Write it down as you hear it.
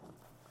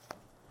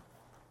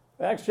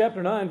Acts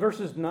chapter 9,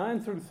 verses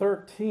 9 through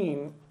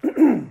 13.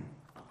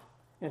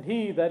 And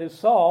he, that is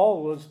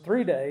Saul, was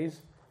 3 days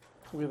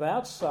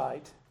without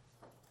sight,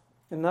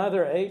 and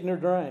neither ate nor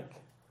drank.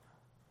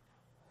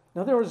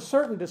 Now there was a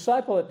certain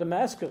disciple at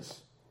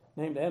Damascus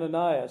named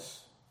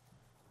Ananias.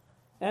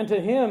 And to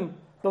him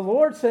the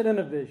Lord said in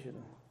a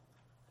vision,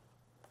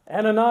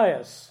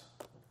 Ananias.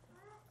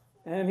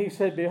 And he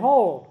said,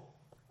 Behold,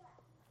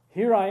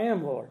 here I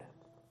am, Lord.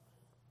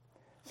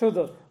 So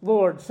the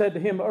Lord said to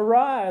him,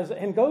 Arise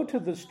and go to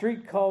the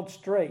street called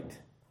Straight,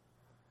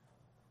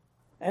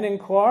 and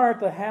inquire at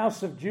the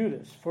house of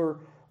Judas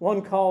for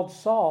one called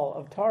Saul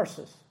of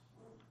Tarsus.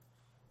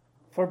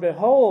 For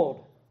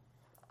behold,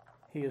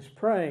 he is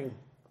praying.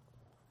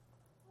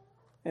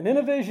 And in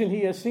a vision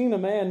he has seen a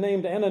man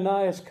named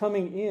Ananias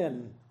coming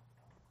in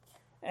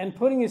and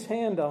putting his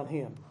hand on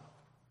him,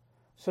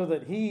 so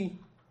that he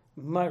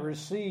might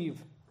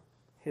receive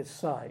his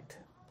sight.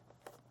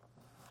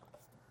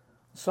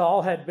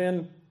 Saul had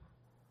been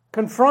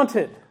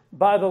confronted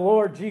by the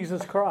Lord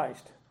Jesus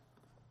Christ.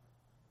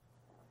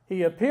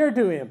 He appeared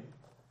to him.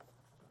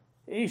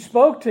 He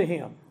spoke to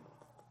him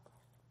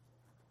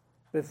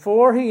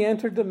before he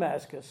entered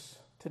Damascus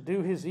to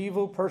do his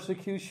evil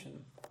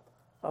persecution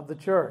of the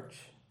church.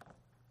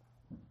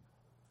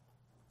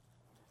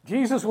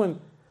 Jesus, when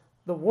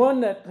the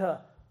one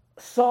that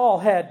Saul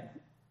had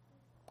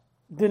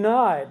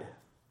denied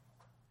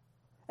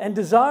and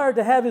desired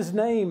to have his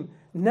name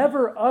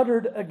never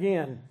uttered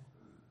again,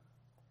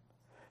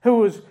 who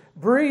was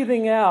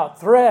breathing out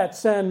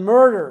threats and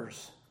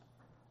murders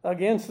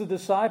against the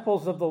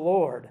disciples of the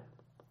Lord.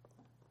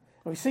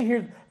 We see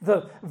here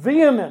the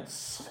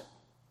vehemence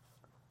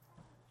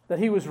that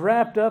he was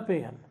wrapped up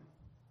in.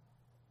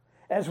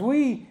 As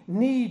we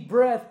need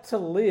breath to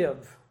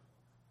live,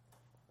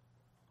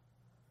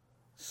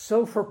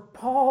 so for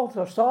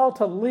Saul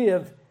to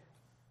live,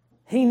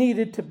 he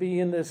needed to be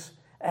in this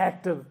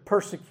act of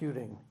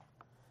persecuting,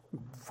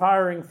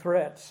 firing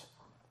threats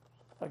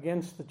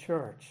against the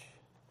church.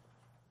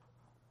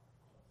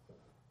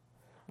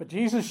 But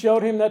Jesus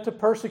showed him that to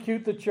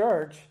persecute the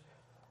church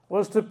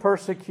was to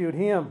persecute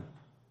him.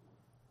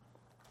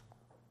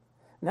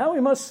 Now we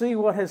must see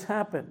what has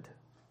happened.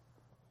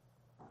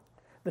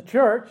 The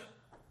church,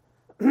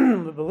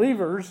 the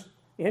believers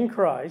in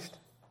Christ,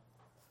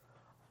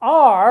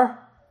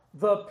 are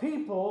the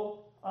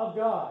people of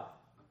God.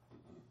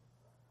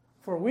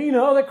 For we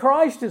know that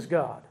Christ is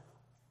God.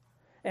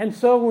 And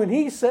so when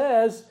he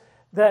says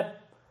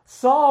that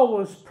Saul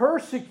was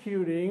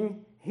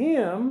persecuting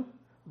him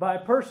by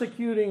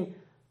persecuting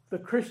the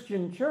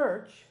Christian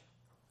church,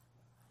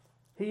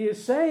 he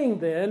is saying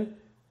then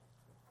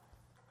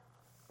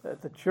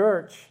that the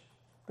church,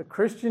 the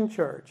Christian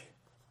church,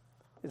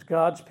 is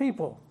God's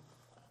people.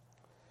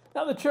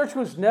 Now, the church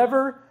was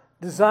never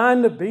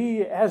designed to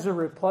be as a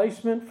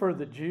replacement for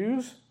the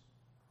Jews,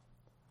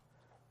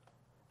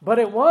 but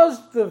it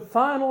was the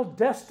final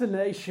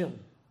destination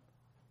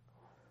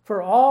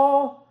for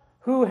all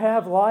who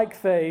have like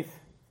faith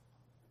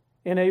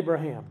in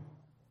Abraham.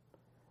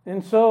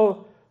 And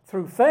so,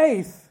 through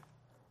faith,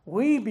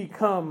 we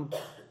become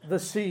the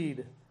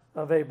seed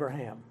of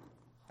Abraham,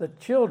 the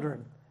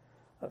children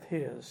of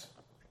his.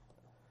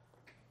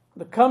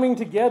 The coming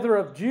together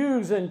of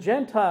Jews and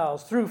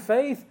Gentiles through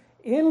faith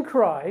in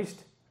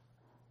Christ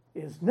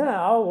is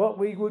now what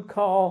we would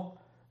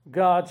call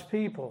God's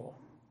people.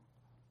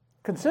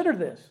 Consider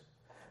this.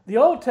 The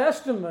Old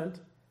Testament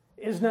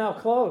is now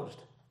closed.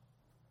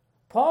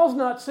 Paul's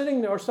not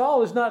sitting there, or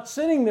Saul is not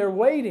sitting there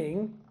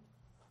waiting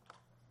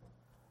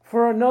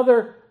for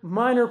another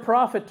minor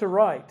prophet to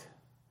write,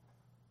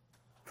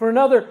 for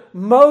another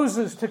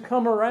Moses to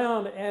come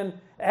around and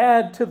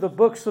add to the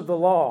books of the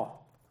law.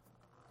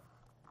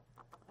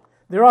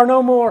 There are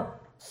no more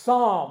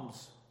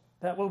Psalms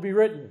that will be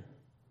written.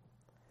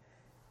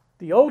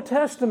 The Old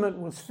Testament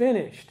was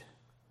finished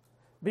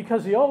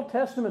because the Old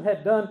Testament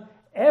had done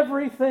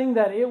everything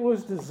that it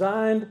was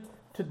designed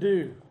to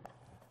do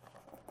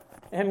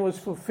and was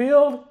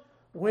fulfilled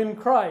when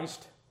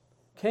Christ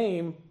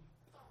came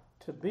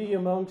to be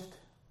amongst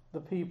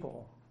the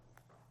people.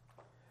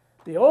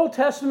 The Old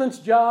Testament's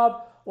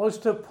job was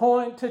to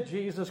point to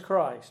Jesus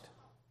Christ,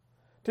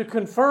 to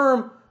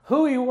confirm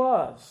who he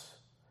was,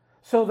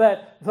 so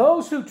that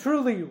those who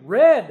truly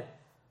read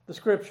the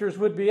Scriptures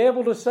would be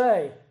able to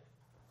say,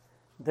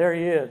 there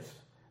he is.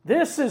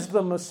 This is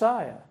the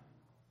Messiah.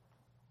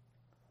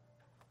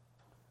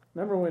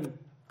 Remember when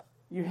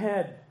you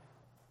had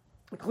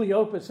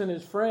Cleopas and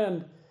his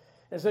friend,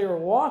 as they were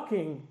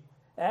walking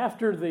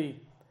after the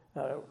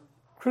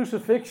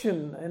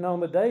crucifixion and on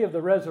the day of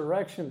the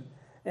resurrection,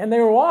 and they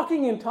were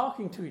walking and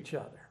talking to each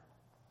other.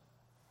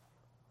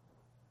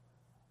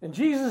 And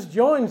Jesus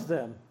joins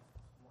them.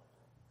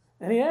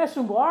 And he asked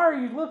them, why are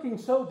you looking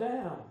so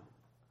down?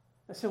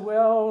 I said,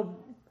 well,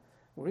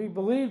 we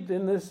believed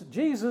in this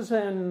Jesus,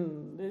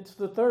 and it's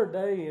the third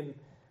day, and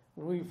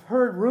we've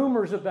heard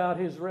rumors about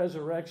his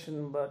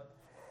resurrection, but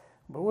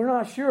we're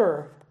not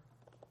sure.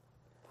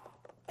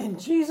 And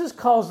Jesus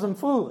calls them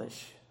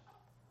foolish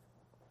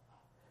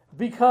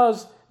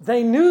because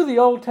they knew the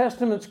Old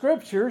Testament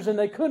scriptures and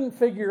they couldn't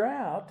figure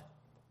out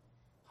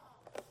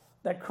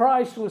that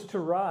Christ was to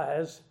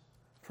rise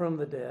from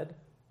the dead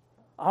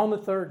on the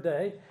third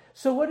day.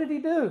 So what did he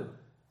do?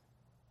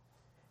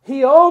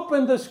 He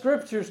opened the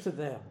scriptures to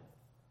them.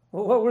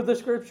 Well, what were the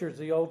scriptures?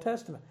 The Old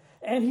Testament.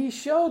 And he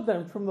showed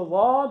them from the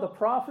law, the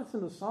prophets,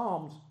 and the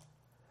Psalms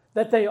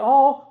that they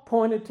all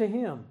pointed to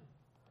him.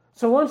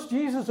 So once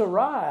Jesus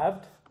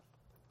arrived,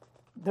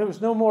 there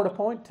was no more to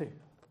point to.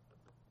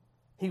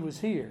 He was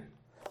here,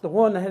 the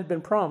one that had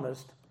been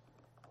promised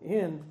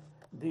in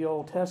the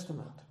Old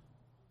Testament.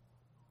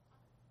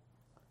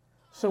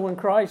 So when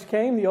Christ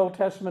came, the Old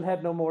Testament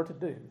had no more to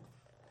do,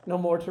 no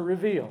more to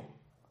reveal.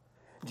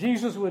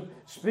 Jesus would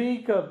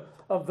speak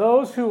of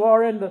those who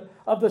are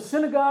of the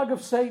synagogue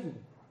of Satan.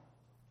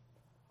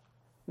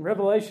 In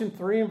Revelation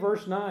 3 and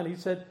verse 9, he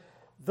said,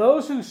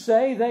 those who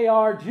say they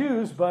are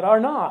Jews but are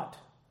not,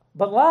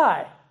 but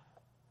lie.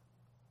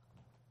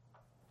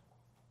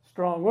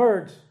 Strong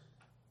words.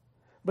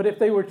 But if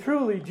they were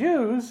truly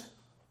Jews,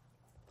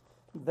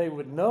 they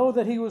would know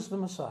that he was the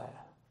Messiah,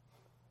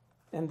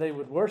 and they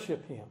would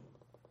worship him.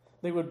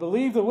 They would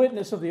believe the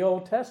witness of the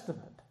Old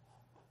Testament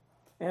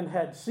and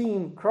had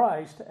seen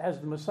Christ as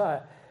the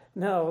Messiah.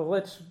 Now,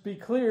 let's be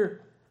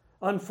clear.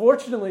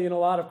 Unfortunately, in a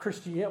lot of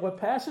Christianity, what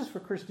passes for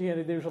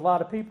Christianity, there's a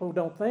lot of people who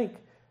don't think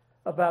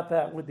about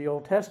that with the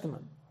Old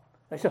Testament.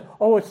 They say,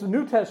 oh, it's the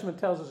New Testament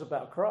tells us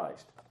about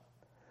Christ.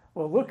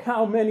 Well, look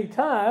how many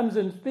times,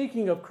 in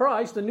speaking of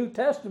Christ, the New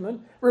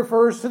Testament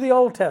refers to the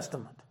Old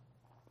Testament.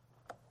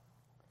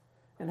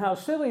 And how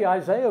silly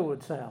Isaiah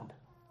would sound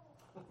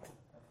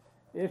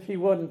if he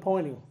wasn't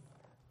pointing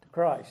to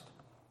Christ.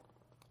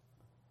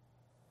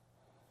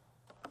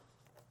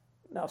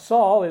 Now,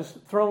 Saul is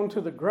thrown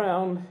to the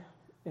ground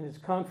in his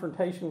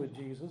confrontation with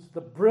Jesus.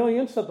 The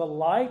brilliance of the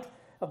light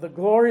of the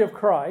glory of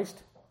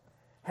Christ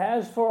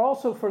has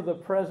also for the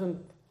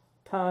present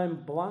time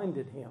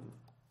blinded him.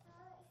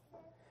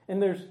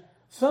 And there's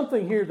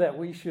something here that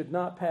we should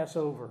not pass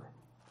over.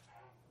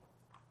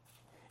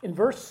 In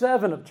verse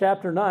 7 of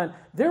chapter 9,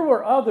 there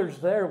were others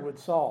there with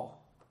Saul.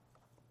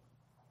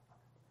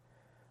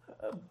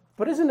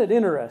 But isn't it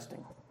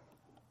interesting?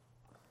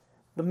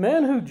 The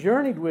men who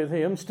journeyed with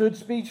him stood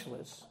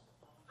speechless,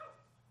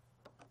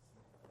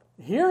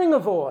 hearing a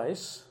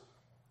voice,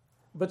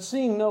 but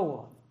seeing no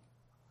one.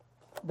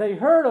 They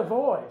heard a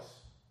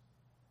voice,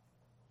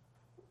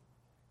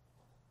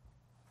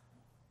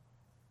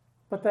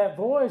 but that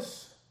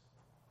voice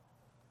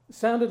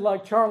sounded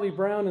like Charlie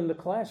Brown in the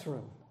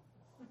classroom.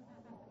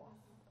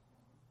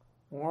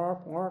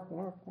 Warp, warp,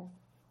 warp, warp.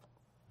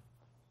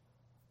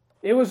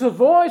 It was a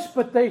voice,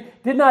 but they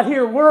did not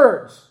hear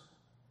words.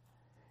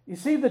 You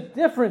see the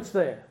difference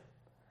there.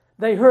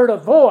 They heard a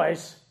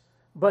voice,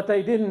 but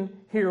they didn't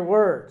hear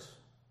words.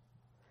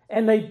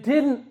 And they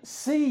didn't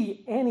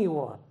see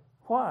anyone.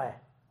 Why?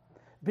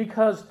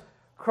 Because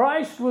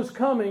Christ was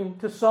coming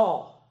to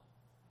Saul.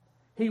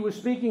 He was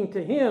speaking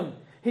to him.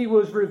 He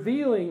was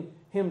revealing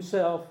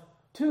himself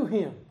to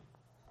him.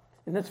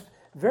 And that's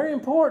very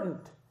important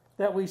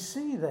that we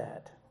see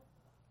that.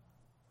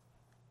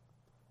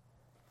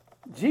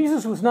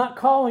 Jesus was not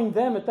calling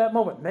them at that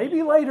moment.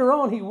 Maybe later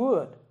on he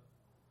would.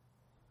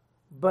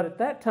 But at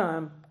that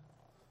time,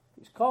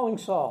 he's calling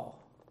Saul.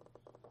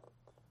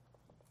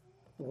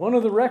 One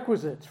of the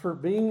requisites for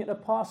being an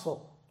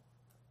apostle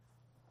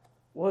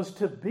was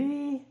to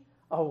be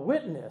a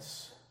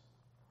witness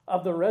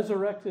of the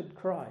resurrected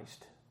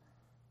Christ.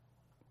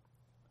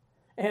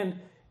 And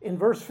in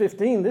verse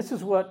 15, this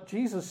is what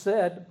Jesus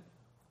said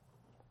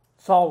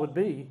Saul would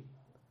be.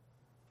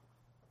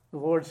 The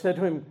Lord said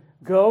to him,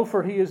 "Go,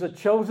 for he is a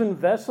chosen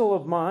vessel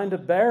of mine to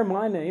bear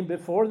my name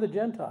before the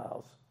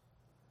Gentiles,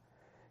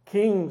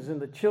 kings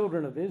and the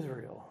children of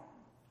Israel."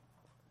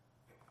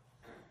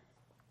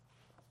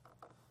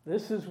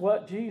 This is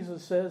what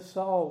Jesus says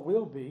Saul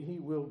will be. He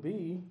will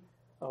be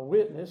a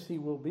witness. He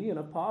will be an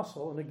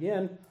apostle. And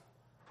again,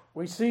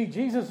 we see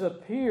Jesus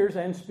appears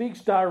and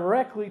speaks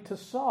directly to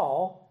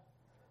Saul,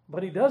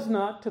 but he does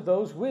not to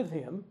those with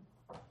him.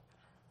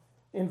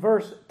 In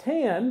verse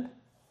 10,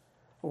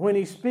 when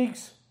he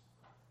speaks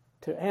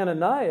to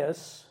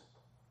Ananias,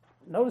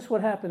 notice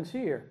what happens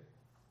here.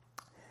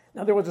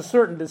 Now there was a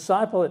certain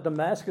disciple at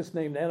Damascus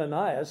named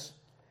Ananias,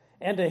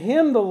 and to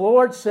him the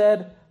Lord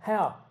said,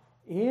 how?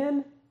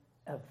 In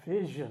a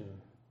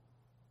vision.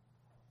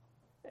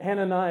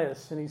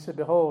 Ananias, and he said,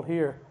 "Behold,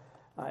 here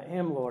I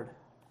am, Lord."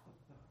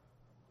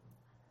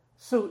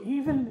 So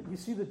even, you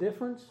see the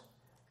difference?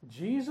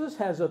 Jesus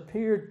has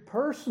appeared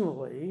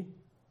personally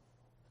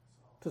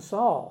to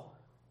Saul,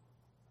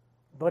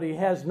 but he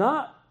has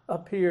not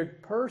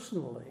appeared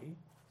personally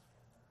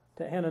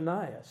to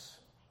Ananias.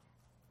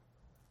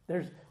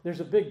 There's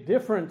a big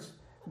difference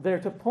there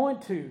to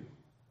point to.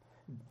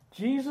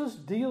 Jesus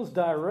deals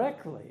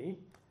directly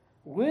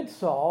with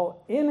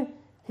Saul in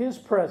his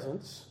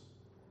presence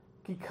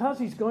because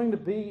he's going to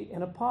be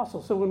an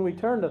apostle. So when we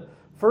turn to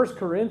 1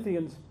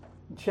 Corinthians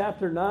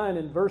chapter 9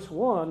 and verse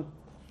 1,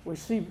 we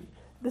see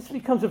this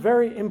becomes a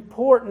very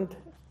important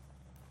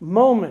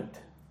moment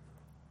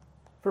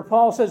For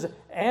Paul says,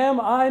 am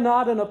I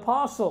not an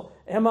apostle?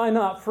 Am I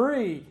not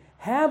free?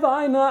 Have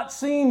I not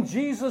seen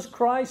Jesus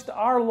Christ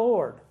our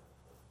Lord?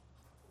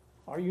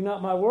 Are you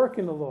not my work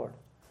in the Lord?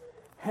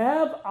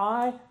 Have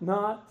I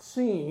not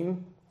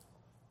seen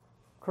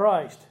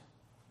Christ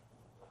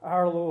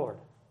our Lord?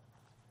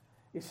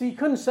 You see, he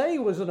couldn't say he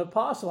was an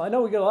apostle. I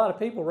know we get a lot of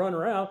people running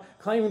around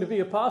claiming to be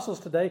apostles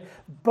today,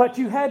 but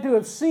you had to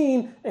have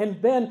seen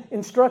and been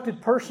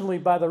instructed personally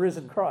by the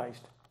risen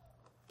Christ.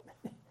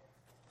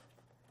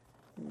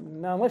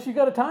 Now, unless you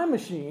got a time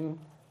machine,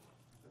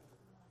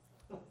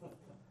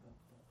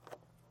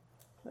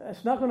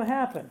 that's not going to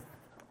happen.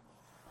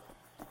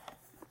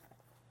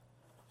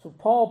 So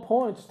Paul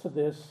points to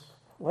this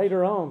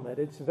later on, that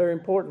it's very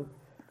important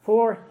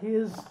for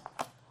his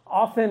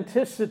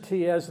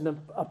authenticity as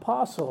an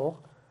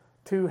apostle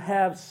to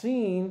have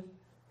seen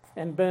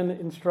and been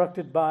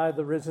instructed by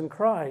the risen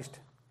Christ.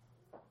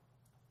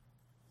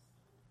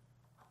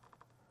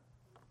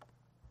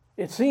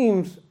 It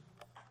seems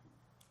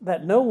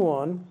that no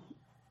one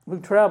who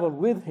traveled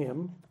with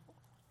him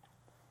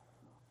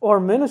or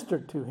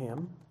ministered to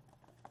him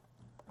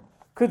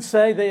could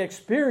say they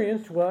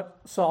experienced what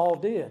Saul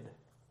did.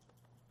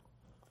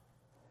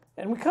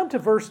 And we come to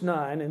verse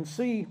 9 and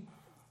see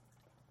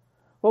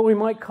what we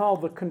might call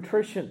the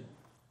contrition,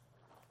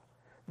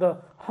 the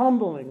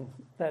humbling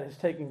that is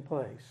taking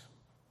place.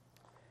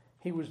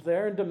 He was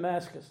there in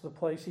Damascus, the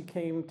place he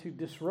came to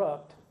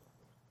disrupt,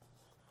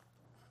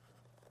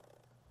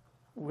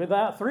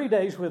 without 3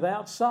 days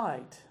without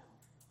sight,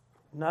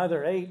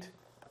 neither ate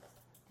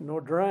nor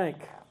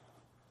drank.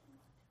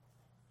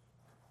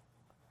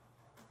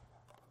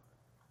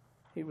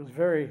 He was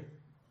very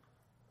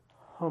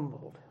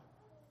humbled.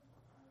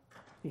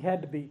 He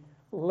had to be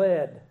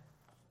led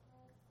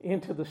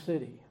into the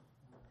city.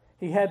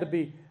 He had to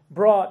be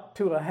brought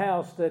to a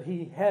house that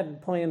he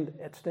hadn't planned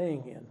at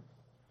staying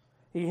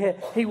in.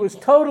 He was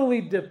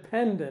totally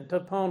dependent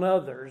upon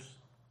others,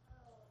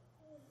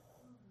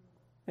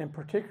 and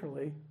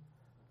particularly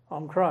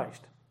on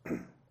Christ.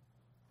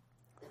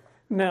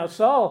 Now,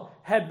 Saul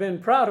had been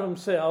proud of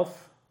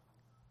himself.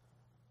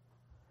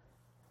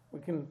 We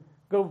can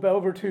go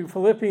over to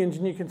Philippians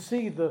and you can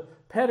see the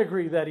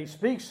pedigree that he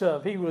speaks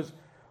of. He was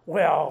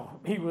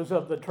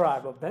of the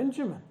tribe of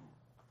Benjamin.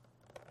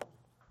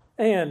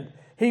 And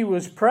he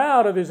was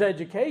proud of his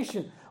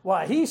education.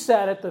 Why, he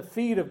sat at the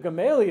feet of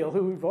Gamaliel,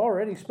 who we've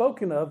already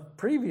spoken of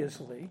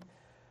previously,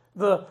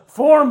 the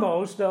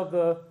foremost of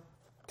the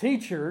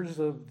teachers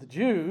of the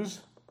Jews.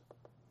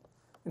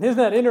 And isn't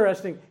that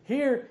interesting?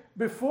 Here,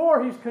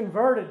 before he's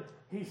converted,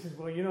 he says,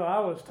 I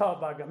was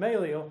taught by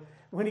Gamaliel.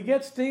 When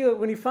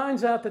he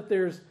finds out that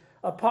there's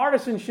a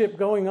partisanship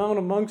going on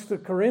amongst the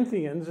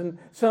Corinthians, and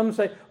some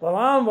say,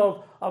 I'm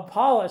of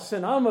Apollos,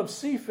 and I'm of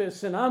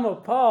Cephas, and I'm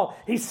of Paul.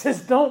 He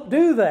says, don't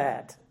do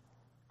that.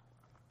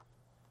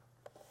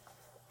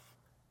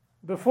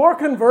 Before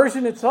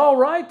conversion, it's all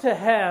right to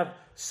have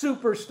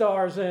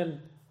superstars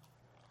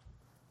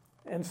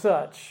and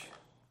such.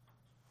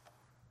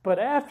 But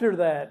after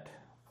that,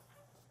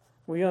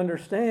 we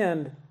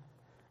understand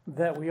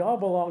that we all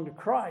belong to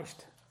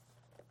Christ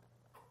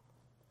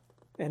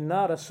and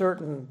not a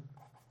certain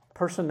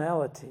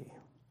personality.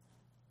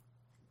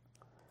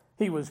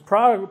 He was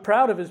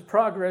proud of his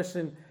progress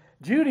in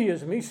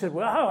Judaism. He said,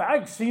 I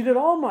exceeded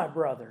all my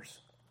brothers.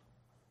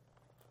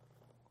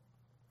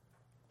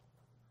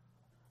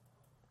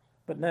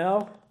 But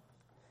now,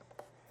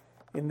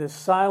 in this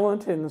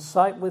silent and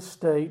sightless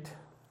state,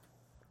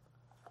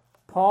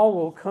 Paul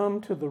will come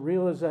to the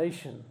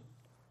realization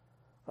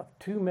of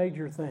two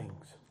major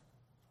things.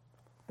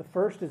 The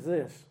first is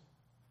this,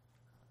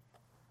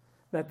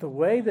 that the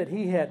way that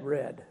he had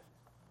read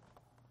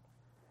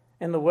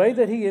and the way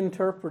that he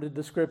interpreted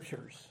the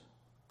Scriptures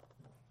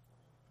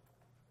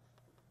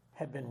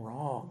had been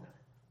wrong.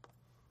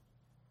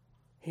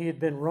 He had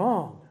been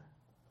wrong.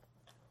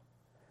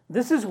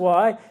 This is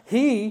why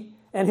he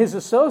and his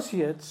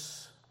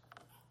associates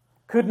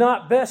could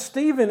not best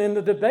Stephen in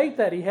the debate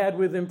that he had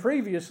with him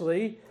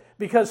previously,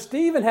 because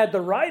Stephen had the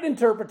right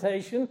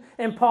interpretation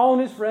and Paul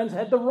and his friends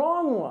had the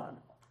wrong one.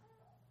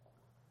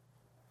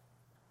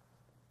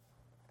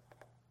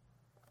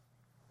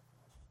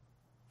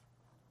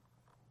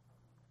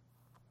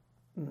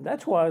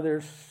 That's why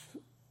there's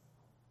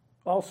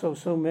also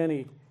so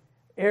many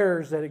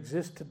errors that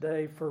exist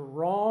today for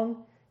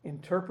wrong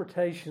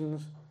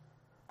interpretations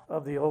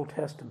of the Old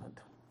Testament.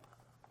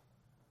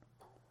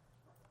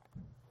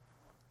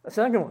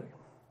 Secondly,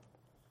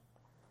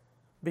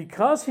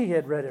 because he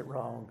had read it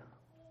wrong,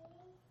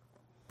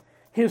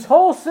 his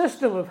whole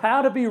system of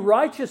how to be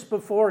righteous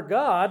before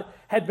God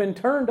had been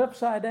turned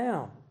upside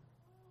down.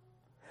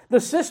 The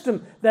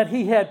system that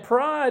he had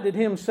prided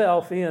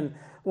himself in,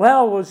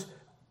 was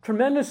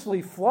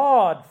tremendously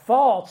flawed,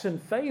 false, and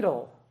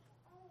fatal.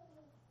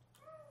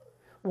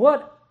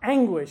 What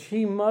anguish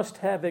he must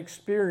have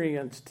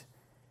experienced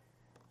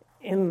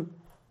in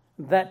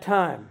that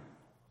time.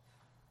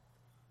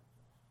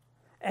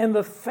 And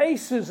the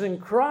faces and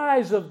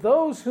cries of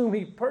those whom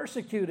he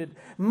persecuted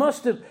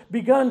must have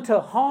begun to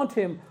haunt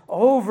him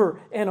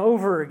over and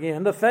over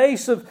again. The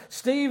face of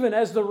Stephen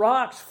as the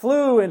rocks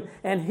flew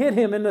and hit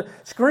him, and the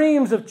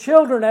screams of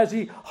children as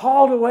he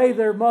hauled away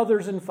their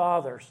mothers and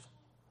fathers.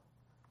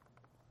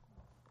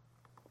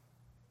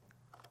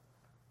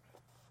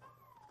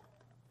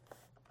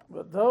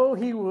 But though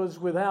he was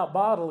without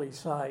bodily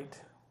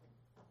sight,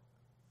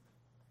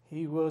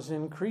 he was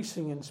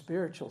increasing in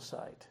spiritual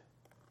sight.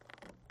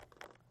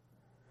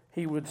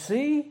 He would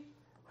see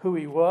who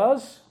he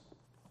was,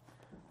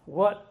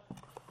 what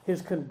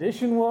his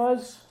condition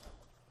was,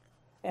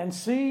 and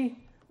see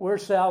where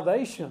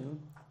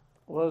salvation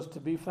was to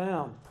be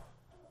found.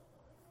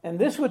 And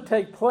this would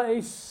take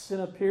place in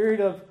a period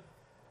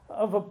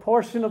of a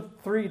portion of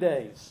 3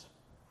 days.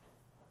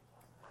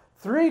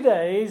 3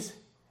 days,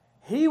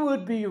 he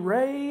would be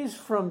raised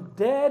from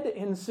dead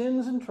in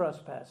sins and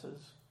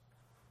trespasses,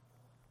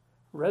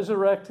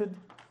 resurrected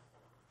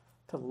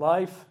to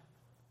life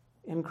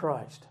in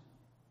Christ.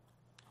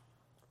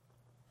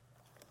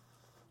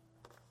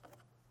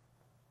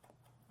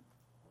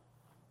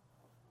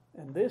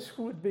 And this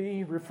would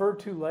be referred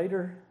to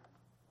later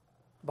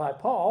by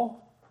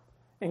Paul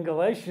in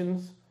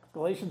Galatians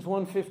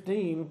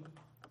 1:15.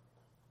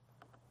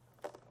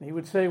 He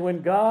would say,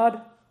 when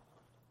God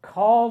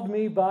called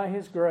me by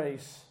his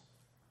grace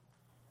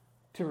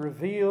to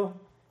reveal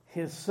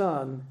his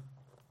Son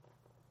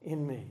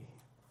in me,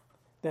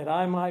 that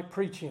I might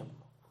preach him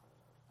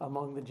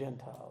among the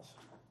Gentiles.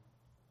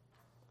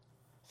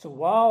 So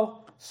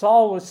while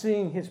Saul was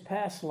seeing his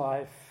past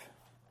life,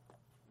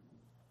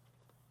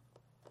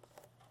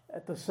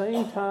 at the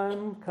same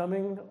time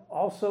coming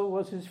also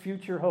was his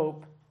future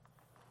hope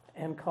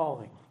and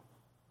calling.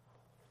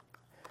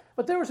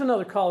 But there was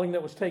another calling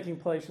that was taking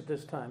place at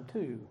this time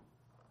too.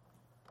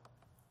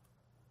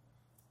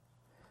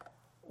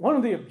 One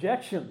of the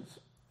objections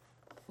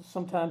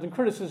sometimes in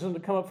criticism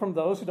that come up from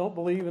those who don't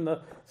believe in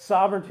the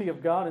sovereignty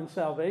of God and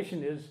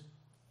salvation is,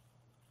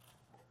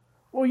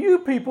 well, you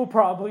people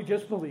probably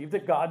just believe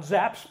that God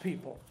zaps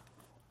people.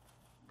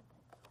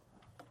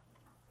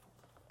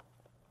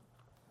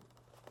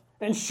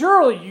 And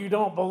surely you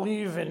don't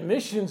believe in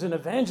missions and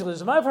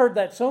evangelism. I've heard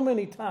that so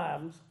many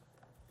times.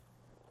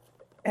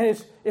 And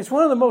it's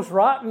one of the most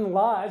rotten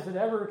lies that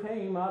ever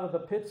came out of the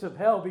pits of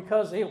hell,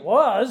 because it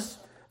was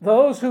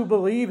those who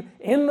believe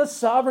in the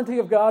sovereignty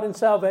of God and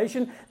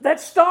salvation that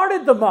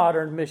started the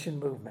modern mission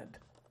movement.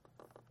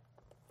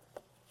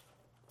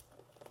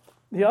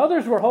 The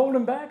others were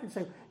holding back and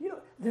saying,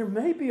 there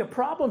may be a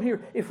problem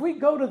here. If we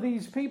go to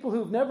these people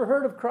who've never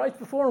heard of Christ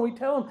before and we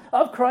tell them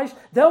of Christ,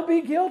 they'll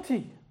be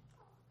guilty.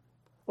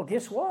 Well,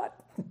 guess what?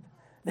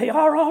 They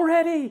are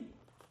already.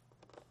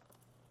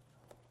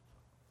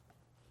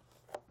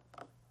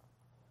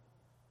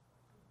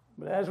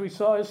 But as we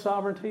saw his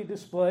sovereignty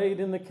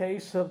displayed in the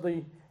case of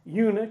the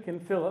eunuch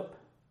and Philip,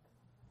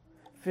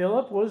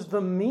 Philip was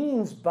the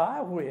means by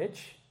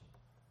which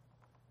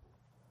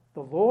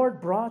the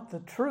Lord brought the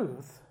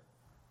truth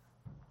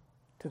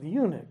to the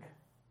eunuch.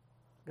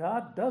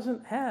 God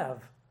doesn't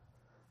have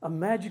a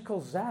magical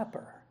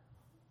zapper.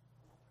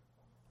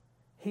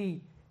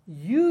 He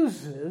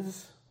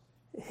uses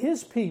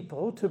his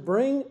people to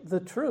bring the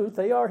truth.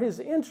 They are his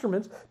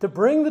instruments to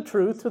bring the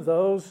truth to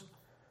those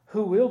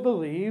who will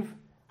believe,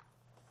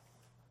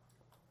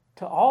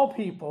 to all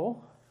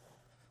people.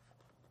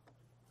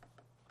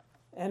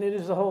 And it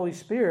is the Holy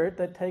Spirit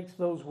that takes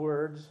those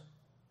words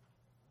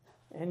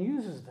and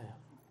uses them.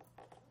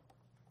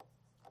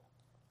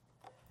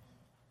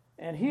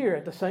 And here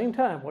at the same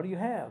time, what do you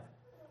have?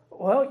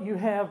 Well, you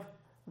have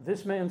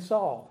this man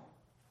Saul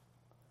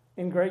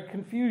in great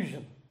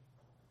confusion.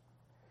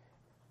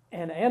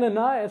 And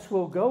Ananias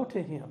will go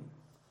to him,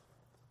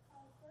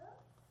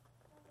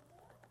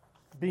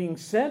 being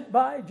sent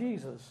by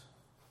Jesus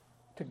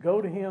to go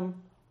to him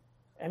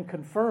and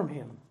confirm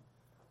him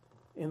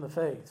in the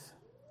faith.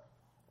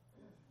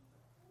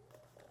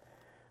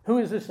 Who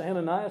is this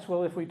Ananias?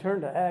 Well, if we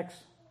turn to Acts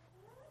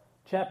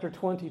chapter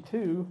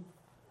 22,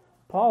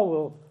 Paul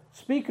will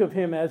speak of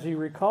him as he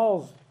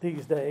recalls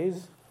these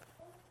days.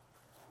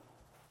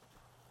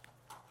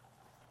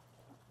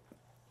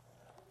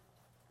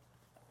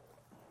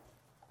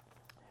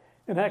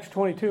 In Acts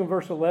 22 and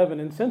verse 11,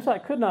 and since I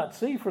could not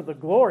see for the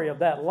glory of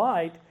that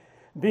light,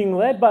 being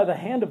led by the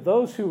hand of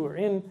those who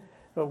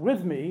were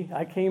with me,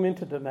 I came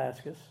into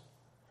Damascus.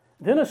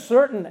 Then a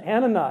certain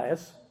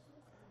Ananias,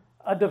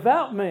 a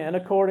devout man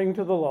according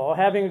to the law,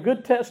 having a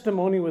good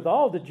testimony with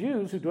all the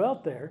Jews who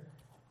dwelt there,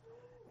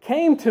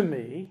 came to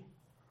me,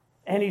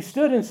 and he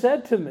stood and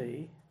said to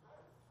me,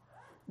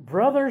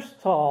 Brother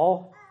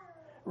Saul,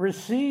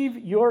 receive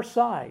your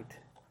sight.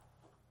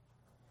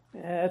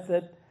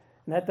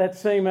 And at that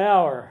same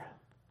hour,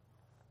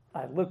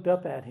 I looked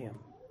up at him.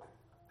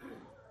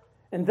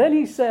 And then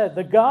he said,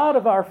 the God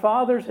of our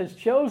fathers has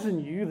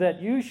chosen you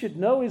that you should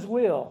know his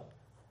will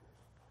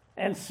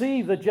and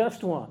see the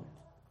just one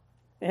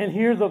and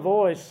hear the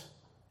voice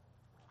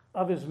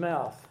of his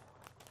mouth.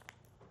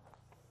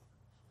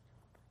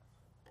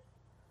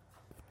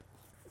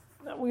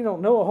 we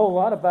don't know a whole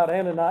lot about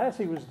Ananias.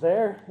 He was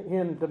there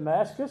in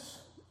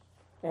Damascus.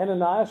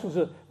 Ananias was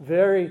a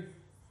very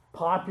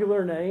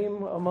popular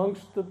name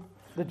amongst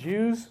the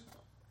Jews.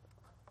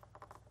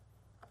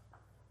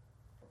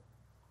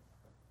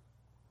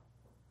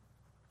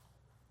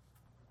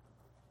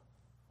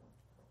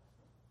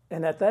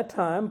 And at that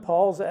time,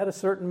 Paul's at a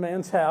certain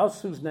man's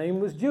house whose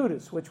name was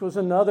Judas, which was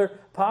another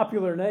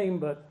popular name,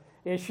 but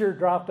it sure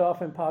dropped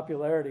off in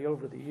popularity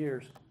over the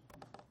years.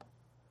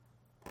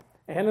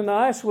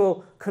 Ananias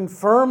will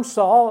confirm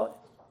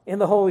Saul in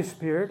the Holy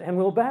Spirit and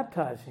will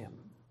baptize him.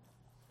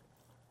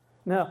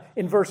 Now,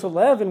 in verse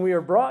 11, we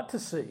are brought to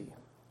see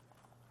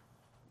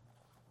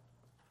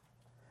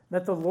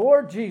that the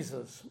Lord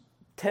Jesus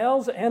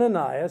tells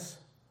Ananias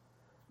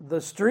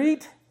the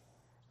street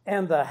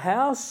and the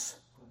house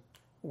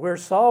where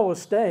Saul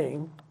was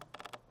staying,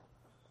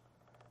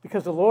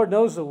 because the Lord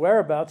knows the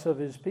whereabouts of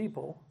his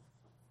people.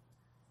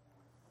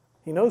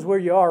 He knows where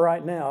you are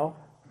right now.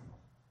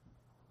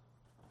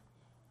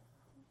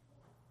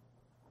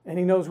 And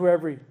he knows where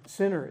every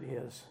sinner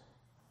is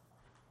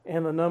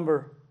and the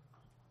number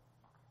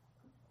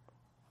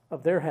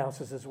of their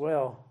houses as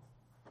well.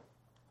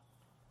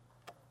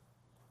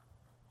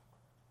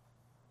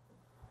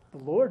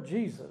 The Lord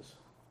Jesus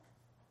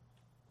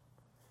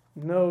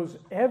knows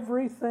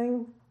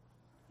everything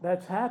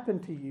that's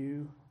happened to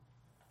you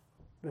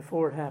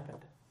before it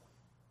happened.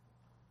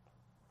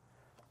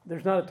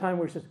 There's not a time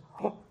where he says,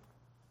 "Oh,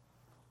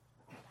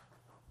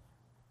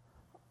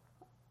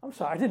 I'm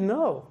sorry, I didn't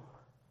know."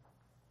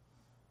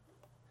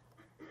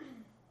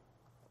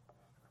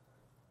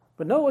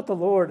 But know what the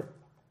Lord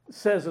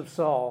says of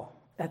Saul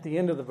at the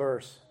end of the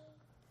verse.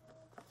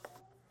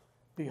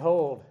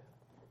 Behold,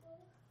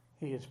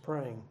 he is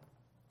praying.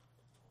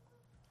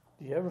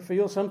 Do you ever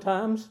feel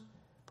sometimes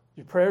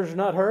your prayers are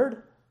not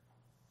heard?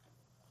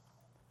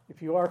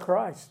 If you are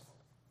Christ,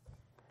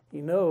 he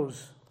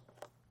knows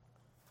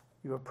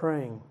you are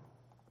praying.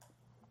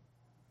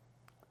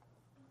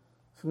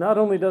 So not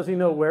only does he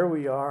know where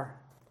we are,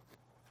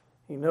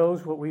 he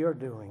knows what we are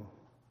doing.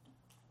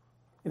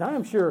 And I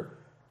am sure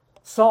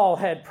Saul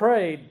had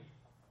prayed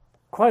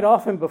quite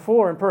often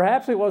before, and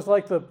perhaps it was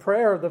like the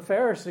prayer of the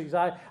Pharisees.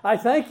 I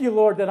thank you,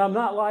 Lord, that I'm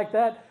not like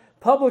that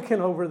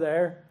publican over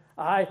there.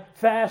 I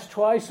fast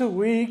twice a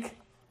week.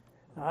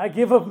 I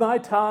give of my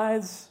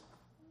tithes.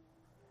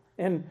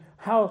 And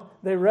how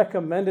they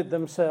recommended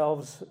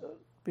themselves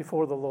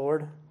before the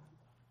Lord.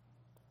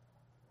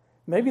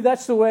 Maybe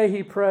that's the way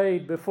he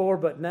prayed before,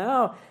 but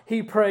now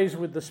he prays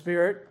with the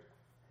Spirit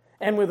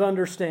and with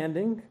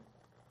understanding.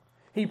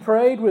 He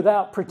prayed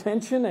without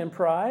pretension and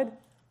pride,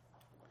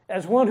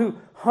 as one who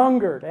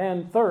hungered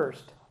and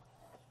thirsted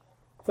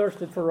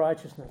for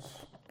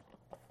righteousness.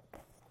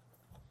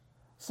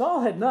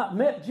 Saul had not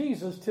met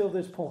Jesus till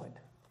this point,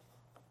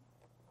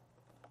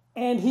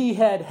 and he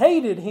had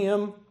hated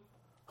him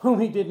whom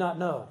he did not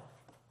know.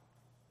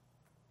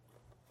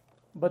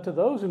 But to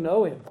those who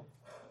know him,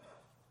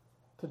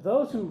 to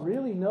those who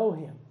really know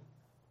him,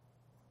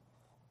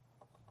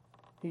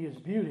 he is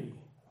beauty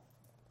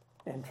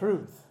and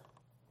truth.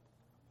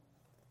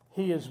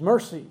 He is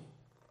mercy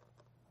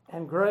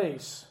and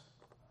grace.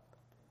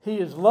 He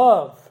is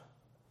love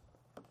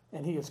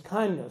and he is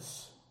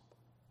kindness.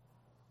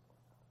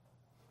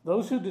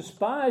 Those who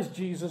despise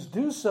Jesus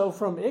do so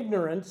from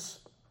ignorance,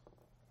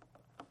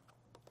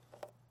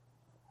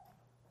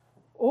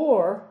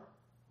 or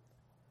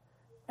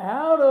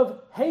out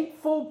of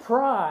hateful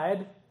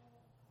pride,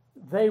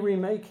 they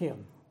remake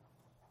him.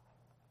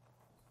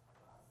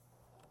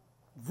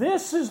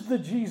 This is the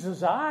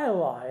Jesus I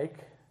like.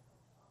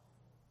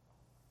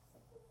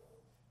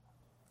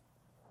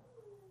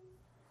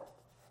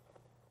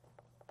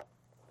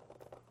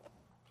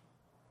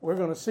 We're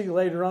going to see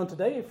later on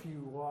today, if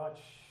you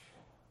watch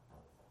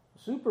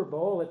the Super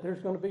Bowl, that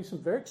there's going to be some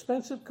very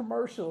expensive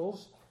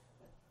commercials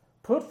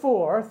put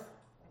forth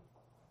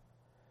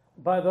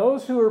by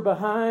those who are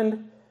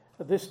behind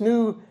this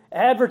new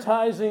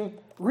advertising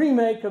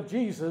remake of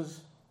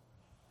Jesus.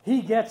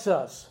 He gets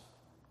us.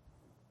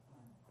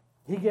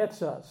 He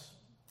gets us.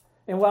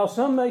 And while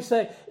some may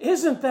say,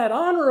 isn't that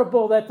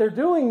honorable that they're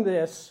doing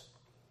this?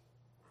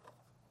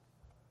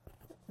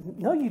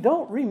 No, you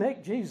don't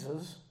remake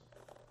Jesus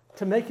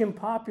to make him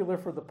popular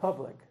for the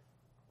public.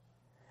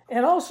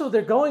 And also,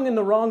 they're going in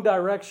the wrong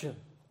direction.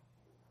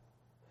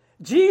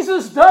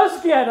 Jesus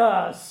does get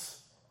us.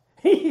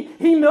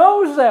 He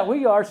knows that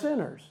we are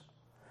sinners.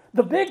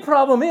 The big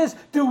problem is,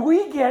 do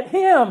we get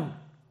him?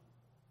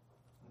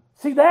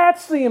 See,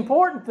 that's the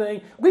important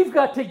thing. We've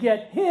got to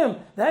get him.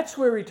 That's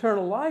where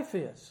eternal life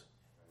is.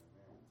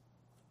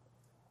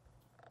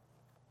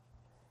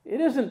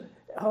 It isn't,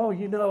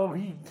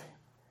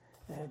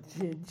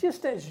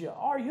 just as you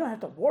are, you don't have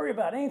to worry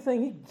about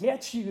anything. He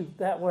gets you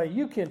that way.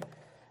 You can,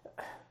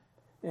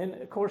 and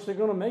of course they're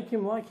going to make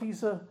him like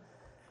he's a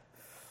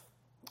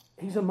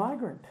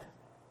migrant.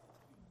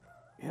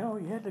 He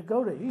had to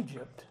go to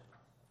Egypt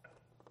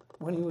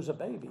when he was a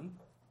baby.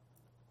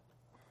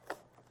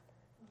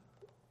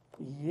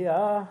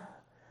 Yeah,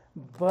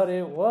 but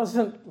it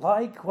wasn't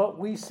like what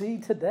we see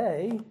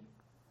today.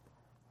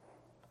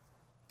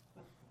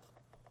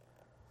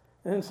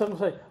 And then some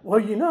say, well,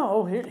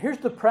 here's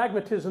the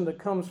pragmatism that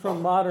comes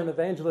from modern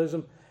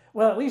evangelism.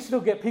 Well, at least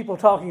it'll get people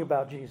talking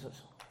about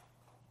Jesus.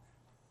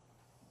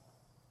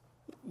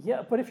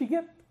 Yeah, but if you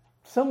get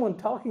someone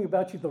talking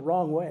about you the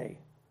wrong way,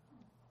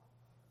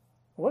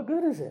 what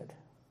good is it?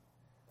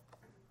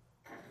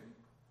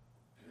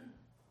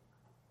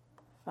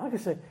 I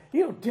could say,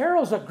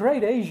 Daryl's a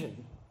great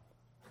Asian.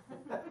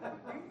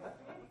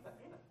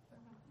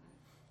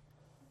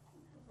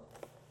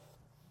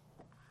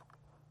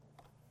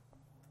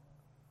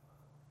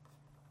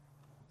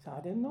 So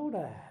I didn't know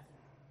that.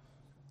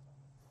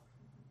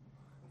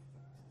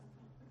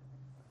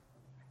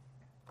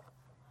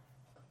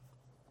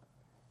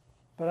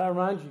 But I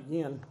remind you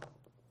again,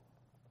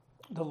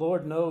 the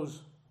Lord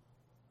knows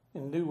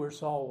and knew where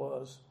Saul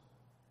was.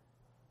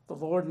 The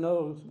Lord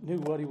knew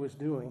what he was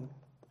doing.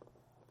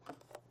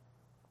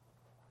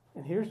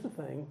 And here's the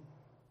thing.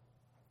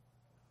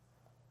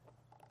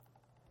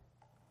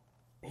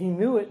 He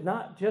knew it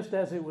not just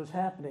as it was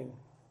happening.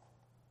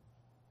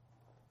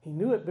 He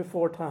knew it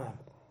before time.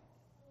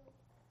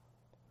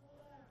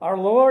 Our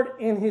Lord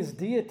in his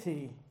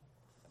deity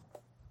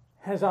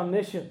has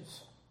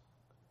omniscience.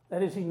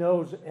 That is, he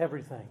knows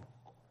everything.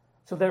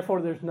 So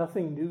therefore, there's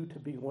nothing new to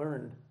be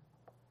learned.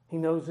 He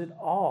knows it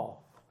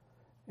all.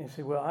 And you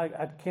say, well,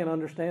 I can't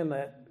understand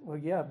that. Well,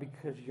 yeah,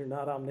 because you're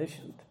not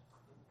omniscient.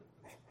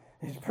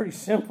 It's pretty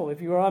simple. If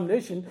you were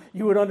omniscient,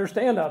 you would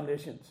understand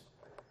omniscience.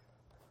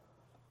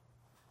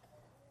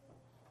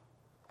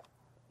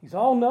 He's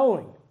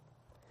all-knowing.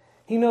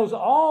 He knows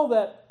all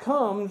that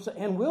comes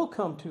and will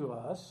come to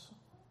us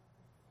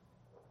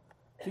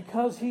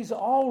because he's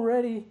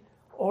already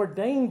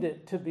ordained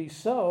it to be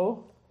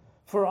so.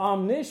 For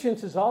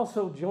omniscience is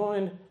also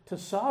joined to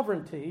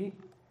sovereignty,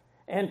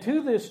 and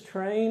to this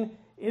train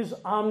is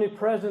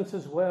omnipresence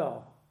as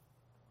well.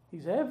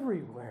 He's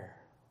everywhere.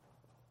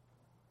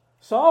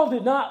 Saul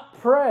did not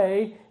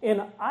pray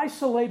in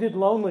isolated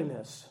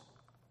loneliness,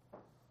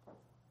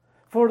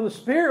 for the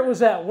Spirit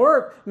was at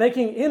work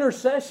making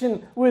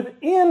intercession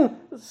within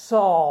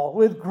Saul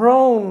with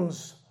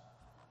groans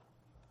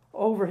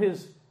over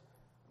his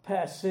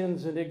past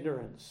sins and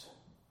ignorance.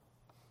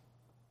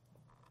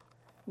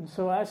 And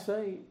so I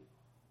say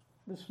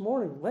this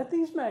morning, let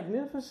these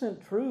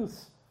magnificent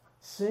truths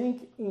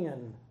sink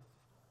in.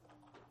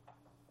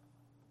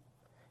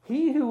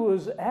 He who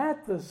was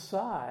at the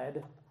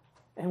side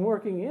and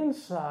working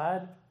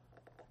inside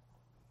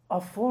a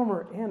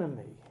former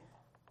enemy,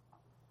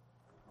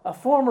 a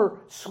former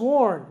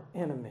sworn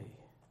enemy,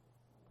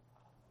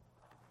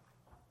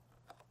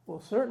 will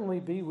certainly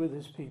be with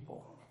his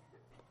people.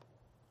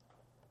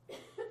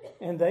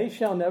 And they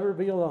shall never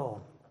be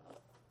alone.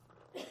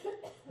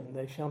 And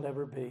they shall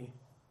never be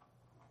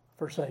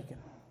forsaken.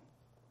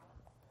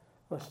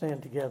 Let's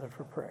stand together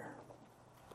for prayer.